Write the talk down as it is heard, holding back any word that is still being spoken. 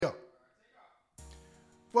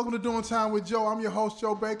Welcome to Doing Time with Joe. I'm your host,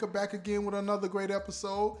 Joe Baker, back again with another great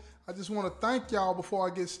episode. I just want to thank y'all before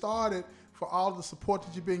I get started for all the support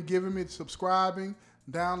that you've been giving me, subscribing,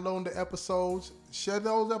 downloading the episodes. Share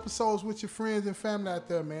those episodes with your friends and family out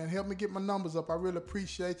there, man. Help me get my numbers up. I really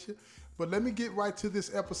appreciate you. But let me get right to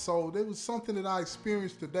this episode. It was something that I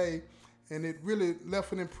experienced today, and it really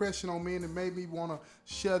left an impression on me, and it made me want to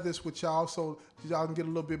share this with y'all so y'all can get a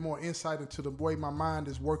little bit more insight into the way my mind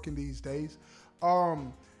is working these days.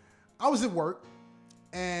 I was at work,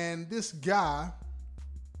 and this guy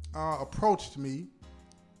approached me,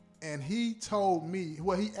 and he told me,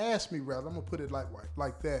 well, he asked me rather, I'm going to put it like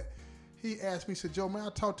that. He asked me, he said, Joe, may I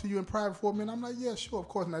talk to you in private for a minute? I'm like, yeah, sure, of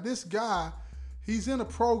course. Now, this guy, he's in a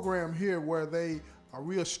program here where they are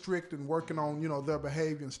real strict and working on, their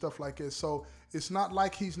behavior and stuff like that. So it's not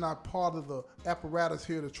like he's not part of the apparatus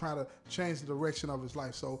here to try to change the direction of his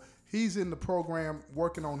life. So he's in the program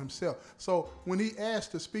working on himself. So when he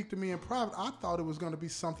asked to speak to me in private, I thought it was going to be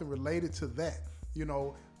something related to that,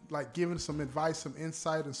 like giving some advice, some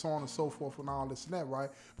insight, and so on and so forth and all this and that, right?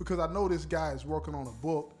 Because I know this guy is working on a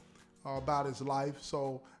book about his life.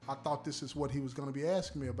 So I thought this is what he was going to be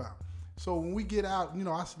asking me about. So when we get out,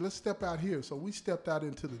 I said, let's step out here. So we stepped out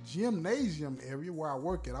into the gymnasium area where I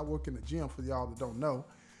work at. I work in the gym for y'all that don't know.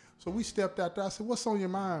 So we stepped out there. I said, what's on your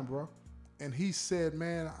mind, bro? And he said,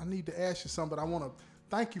 man, I need to ask you something, but I want to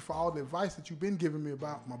thank you for all the advice that you've been giving me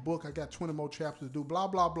about my book. I got 20 more chapters to do, blah,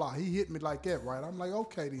 blah, blah. He hit me like that, right? I'm like,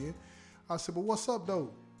 okay, then. I said, but what's up,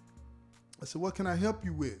 though? I said, what can I help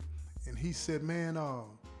you with? And he said, man,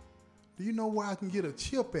 do you know where I can get a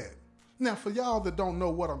chip at? Now, for y'all that don't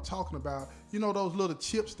know what I'm talking about, those little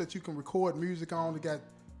chips that you can record music on that got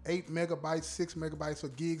 8 megabytes, 6 megabytes, or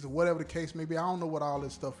gigs, or whatever the case may be. I don't know what all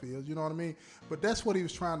this stuff is, you know what I mean? But that's what he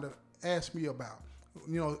was trying to ask me about.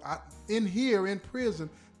 In prison,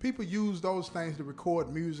 people use those things to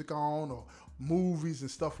record music on or movies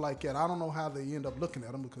and stuff like that. I don't know how they end up looking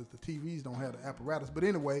at them because the TVs don't have the apparatus. But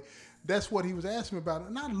anyway, that's what he was asking me about.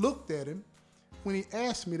 And I looked at him when he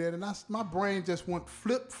asked me that, and my brain just went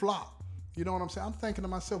flip-flop. You know what I'm saying? I'm thinking to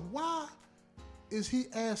myself, why is he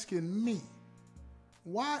asking me?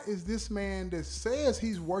 Why is this man that says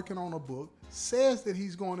he's working on a book, says that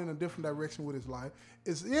he's going in a different direction with his life,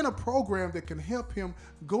 is in a program that can help him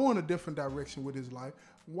go in a different direction with his life?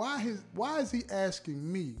 Why is he asking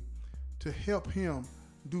me to help him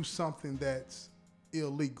do something that's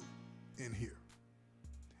illegal in here?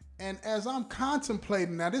 And as I'm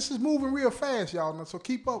contemplating, now this is moving real fast, y'all, so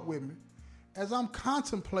keep up with me. As I'm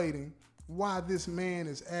contemplating why this man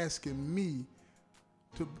is asking me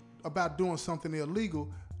about doing something illegal,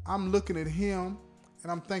 I'm looking at him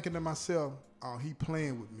and I'm thinking to myself, oh, he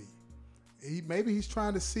playing with me. Maybe he's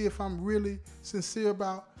trying to see if I'm really sincere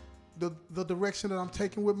about the direction that I'm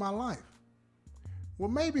taking with my life. Well,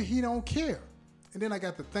 maybe he don't care. And then I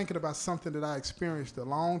got to thinking about something that I experienced a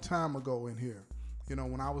long time ago in here,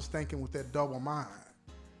 when I was thinking with that double mind.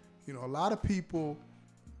 A lot of people,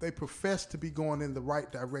 they profess to be going in the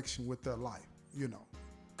right direction with their life,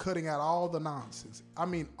 cutting out all the nonsense. I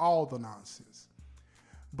mean, all the nonsense.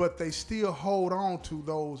 But they still hold on to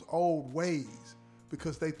those old ways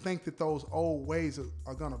because they think that those old ways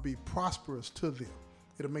are going to be prosperous to them.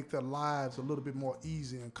 It'll make their lives a little bit more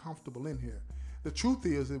easy and comfortable in here. The truth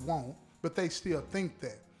is it won't, but they still think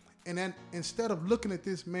that. And then instead of looking at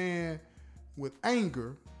this man with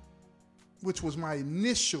anger, which was my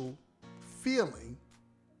initial feeling,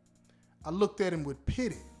 I looked at him with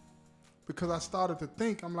pity because I started to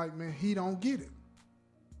think, I'm like, man, he don't get it.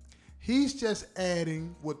 He's just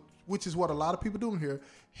adding which is what a lot of people do in here.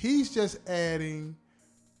 He's just adding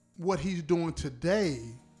what he's doing today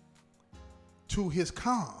to his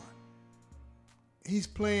con. He's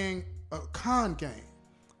playing a con game.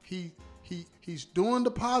 He's doing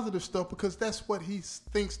the positive stuff because that's what he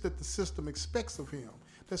thinks that the system expects of him.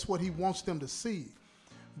 That's what he wants them to see.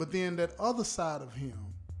 But then that other side of him,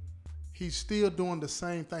 he's still doing the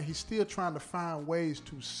same thing. He's still trying to find ways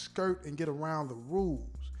to skirt and get around the rules.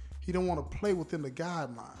 He don't want to play within the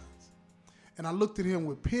guidelines. And I looked at him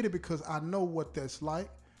with pity because I know what that's like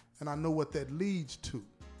and I know what that leads to.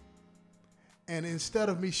 And instead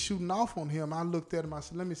of me shooting off on him, I looked at him, I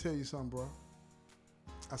said, let me tell you something, bro.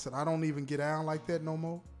 I said, I don't even get down like that no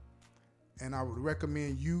more. And I would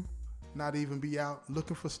recommend you not even be out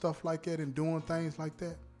looking for stuff like that and doing things like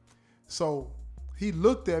that. So he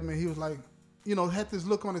looked at me, he was like, had this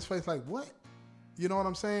look on his face like, what? You know what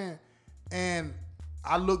I'm saying? And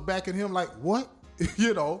I looked back at him like, what?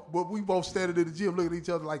 But we both standing in the gym looking at each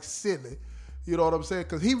other like silly. You know what I'm saying?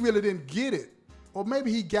 Because he really didn't get it. Or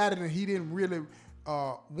maybe he got it and he didn't really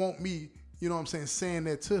want me, saying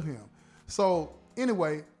that to him. So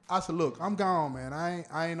anyway, I said, look, I'm gone, man.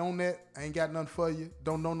 I ain't on that. I ain't got nothing for you.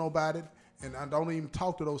 Don't know nobody. And I don't even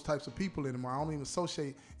talk to those types of people anymore. I don't even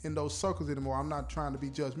associate in those circles anymore. I'm not trying to be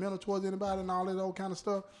judgmental towards anybody and all that old kind of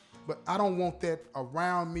stuff. But I don't want that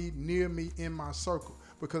around me, near me, in my circle,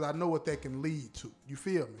 because I know what that can lead to. You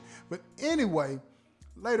feel me? But anyway,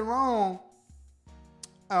 later on,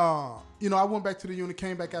 I went back to the unit,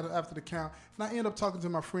 came back out after the count, and I ended up talking to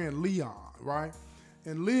my friend Leon, right?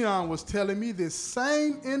 And Leon was telling me this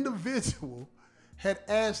same individual had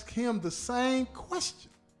asked him the same question.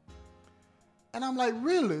 And I'm like,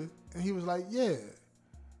 really? And he was like, yeah.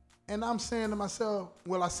 And I'm saying to myself,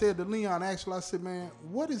 well, I said to Leon, actually, I said, man,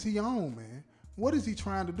 what is he on, man? What is he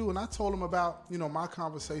trying to do? And I told him about, my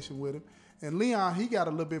conversation with him. And Leon, he got a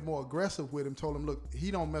little bit more aggressive with him, told him, look, he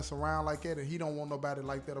don't mess around like that, and he don't want nobody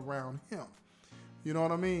like that around him. You know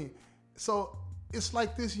what I mean? So it's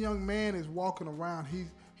like this young man is walking around.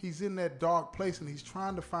 He's in that dark place, and he's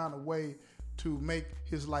trying to find a way to make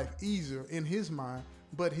his life easier in his mind,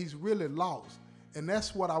 but he's really lost. And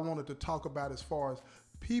that's what I wanted to talk about as far as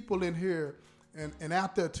people in here and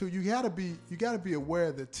out there too. You gotta be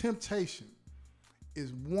aware that temptation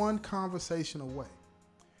is one conversation away.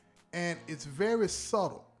 And it's very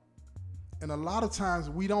subtle. And a lot of times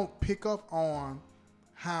we don't pick up on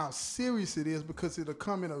how serious it is because it'll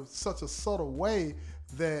come in such a subtle way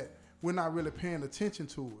that we're not really paying attention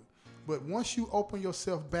to it. But once you open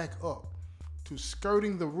yourself back up to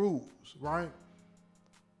skirting the rules, right?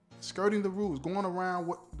 Skirting the rules, going around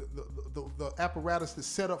what the apparatus is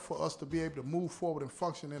set up for us to be able to move forward and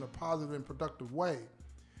function in a positive and productive way,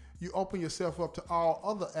 you open yourself up to all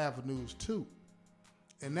other avenues too.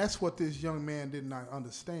 And that's what this young man did not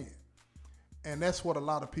understand. And that's what a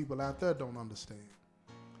lot of people out there don't understand.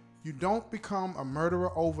 You don't become a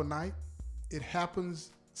murderer overnight. It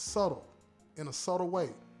happens subtle, in a subtle way.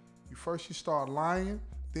 You start lying,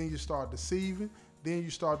 then you start deceiving, then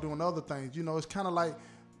you start doing other things. It's kind of like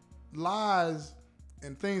lies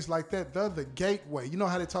and things like that. They're the gateway. You know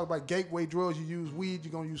how they talk about gateway drugs? You use weed,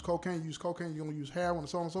 you're going to use cocaine, you're going to use heroin, and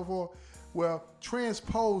so on and so forth. Well,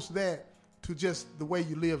 transpose that to just the way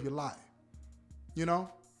you live your life. Your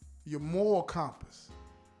moral compass.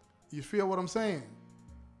 You feel what I'm saying?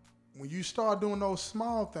 When you start doing those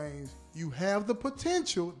small things, you have the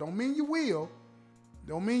potential, don't mean you will,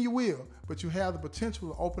 but you have the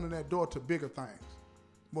potential of opening that door to bigger things,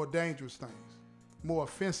 more dangerous things, more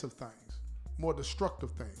offensive things, more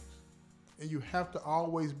destructive things. And you have to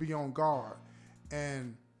always be on guard.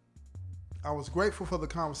 And I was grateful for the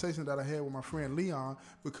conversation that I had with my friend Leon,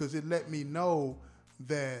 because it let me know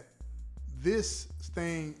that this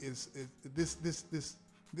thing is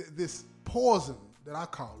this poison that I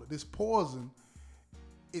call it, this poison,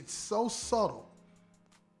 it's so subtle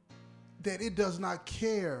that it does not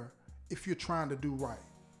care if you're trying to do right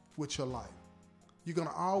with your life. You're going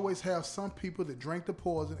to always have some people that drink the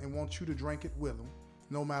poison and want you to drink it with them,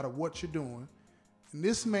 no matter what you're doing. And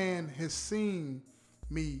this man has seen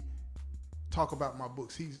me talk about my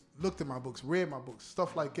books. He's looked at my books, read my books,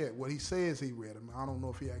 stuff like that. What he says he read them. I don't know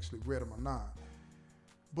if he actually read them or not.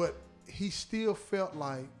 But he still felt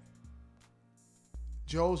like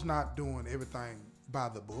Joe's not doing everything by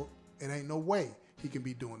the book. It ain't no way he can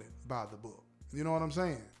be doing it by the book. You know what I'm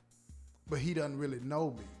saying? But he doesn't really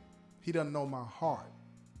know me. He doesn't know my heart.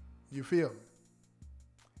 You feel me?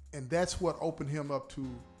 And that's what opened him up to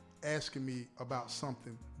asking me about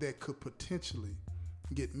something that could potentially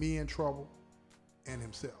get me in trouble and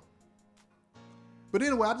himself. But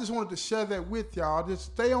anyway, I just wanted to share that with y'all.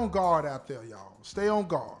 Just stay on guard out there, y'all. Stay on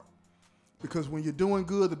guard. Because when you're doing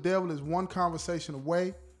good, the devil is one conversation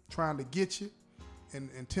away trying to get you.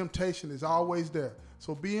 And temptation is always there.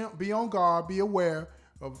 So be on guard, be aware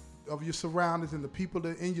of your surroundings and the people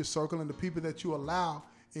that are in your circle and the people that you allow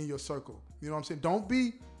in your circle. You know what I'm saying? Don't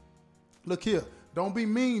be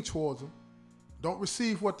mean towards them. Don't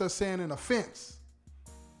receive what they're saying in offense.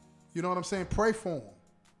 You know what I'm saying? Pray for them,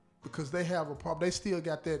 because they have a problem. They still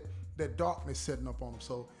got that darkness setting up on them.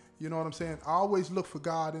 So, you know what I'm saying? I always look for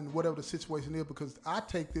God in whatever the situation is, because I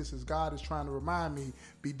take this as God is trying to remind me,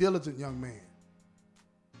 be diligent, young man.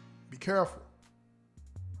 Be careful.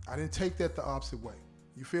 I didn't take that the opposite way.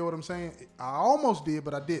 You feel what I'm saying? I almost did,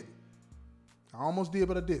 but I didn't.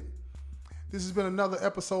 This has been another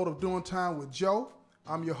episode of Doing Time with Joe.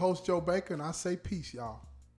 I'm your host, Joe Baker, and I say peace, y'all.